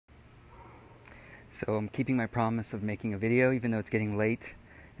So I'm keeping my promise of making a video even though it's getting late,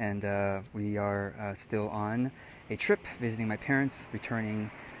 and we are still on a trip visiting my parents, returning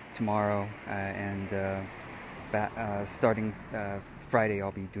tomorrow, and starting Friday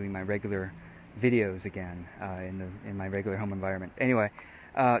I'll be doing my regular videos again in my regular home environment. Anyway,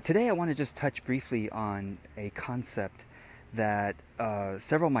 today I want to just touch briefly on a concept that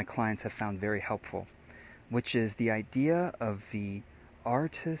several of my clients have found very helpful, which is the idea of the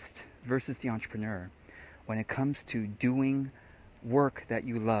artist versus the entrepreneur when it comes to doing work that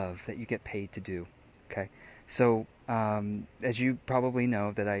you love, that you get paid to do. Okay, so as you probably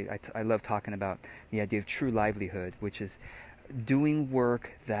know, that I love talking about the idea of true livelihood, which is doing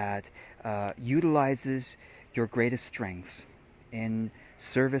work that utilizes your greatest strengths in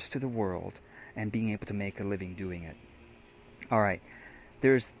service to the world and being able to make a living doing it. All right,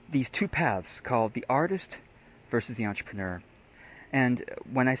 there's these two paths called the artist versus the entrepreneur. And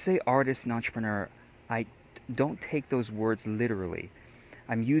when I say artist and entrepreneur, I don't take those words literally.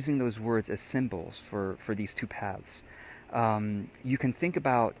 I'm using those words as symbols for these two paths. You can think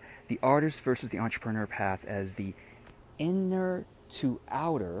about the artist versus the entrepreneur path as the inner to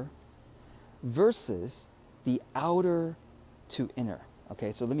outer versus the outer to inner.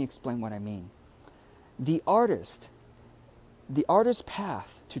 Okay, so let me explain what I mean. The artist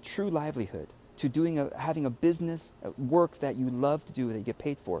path to true livelihood, to having a business, work that you love to do, that you get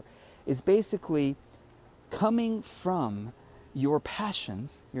paid for, is basically coming from your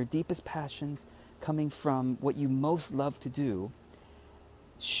passions, your deepest passions, coming from what you most love to do,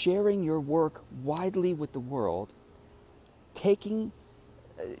 sharing your work widely with the world, taking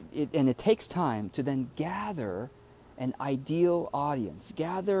it, and it takes time to then gather an ideal audience,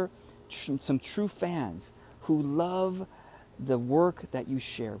 gather some true fans who love the work that you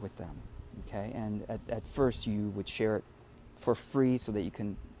share with them. Okay, and at first you would share it for free, so that you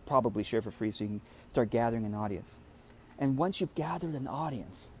can probably share for free, so you can start gathering an audience. And once you've gathered an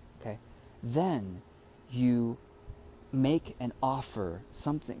audience, okay, then you make an offer,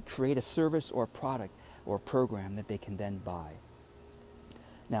 something, create a service or a product or a program that they can then buy.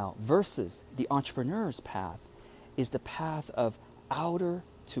 Now, versus the entrepreneur's path is the path of outer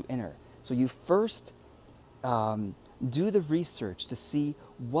to inner. So you first do the research to see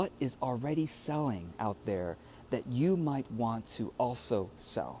what is already selling out there that you might want to also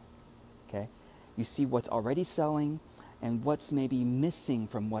sell. Okay? You see what's already selling and what's maybe missing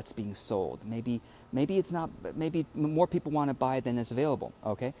from what's being sold. Maybe it's not. Maybe more people want to buy than is available.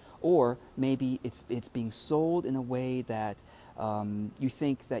 Okay? Or maybe it's being sold in a way that you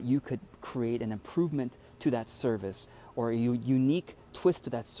think that you could create an improvement to that service, or a unique twist to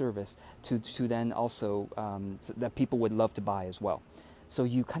that service to then also that people would love to buy as well. So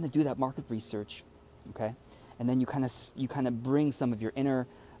you kind of do that market research, okay, and then you kind of bring some of your inner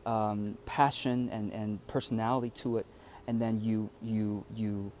passion and personality to it, and then you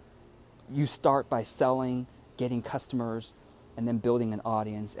start by selling, getting customers, and then building an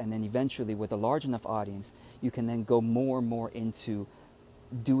audience, and then eventually with a large enough audience, you can then go more and more into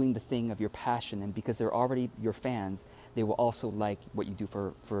doing the thing of your passion, and because they're already your fans, they will also like what you do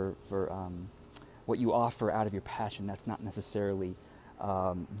for what you offer out of your passion. That's not necessarily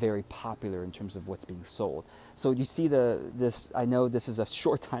very popular in terms of what's being sold. So you see this. I know this is a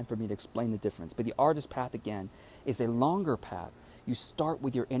short time for me to explain the difference, but the artist path again is a longer path. You start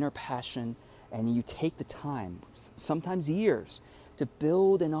with your inner passion, and you take the time, sometimes years, to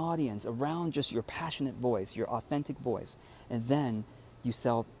build an audience around just your passionate voice, your authentic voice, and then you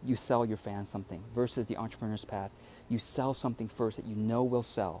sell your fans something. Versus the entrepreneur's path, you sell something first that you know will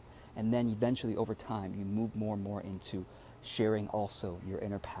sell, and then eventually over time you move more and more into sharing also your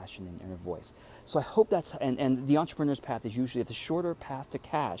inner passion and inner voice. So I hope that's, and the entrepreneur's path is usually the shorter path to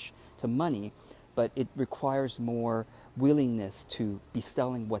cash, to money, but it requires more willingness to be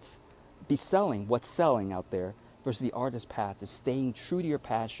selling what's selling out there, versus the artist path is staying true to your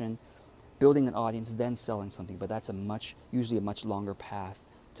passion, building an audience, then selling something. But that's usually a much longer path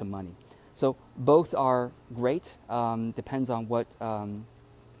to money. So both are great. Depends on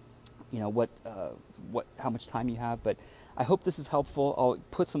how much time you have. But I hope this is helpful. I'll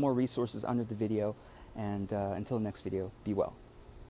put some more resources under the video. And until the next video, be well.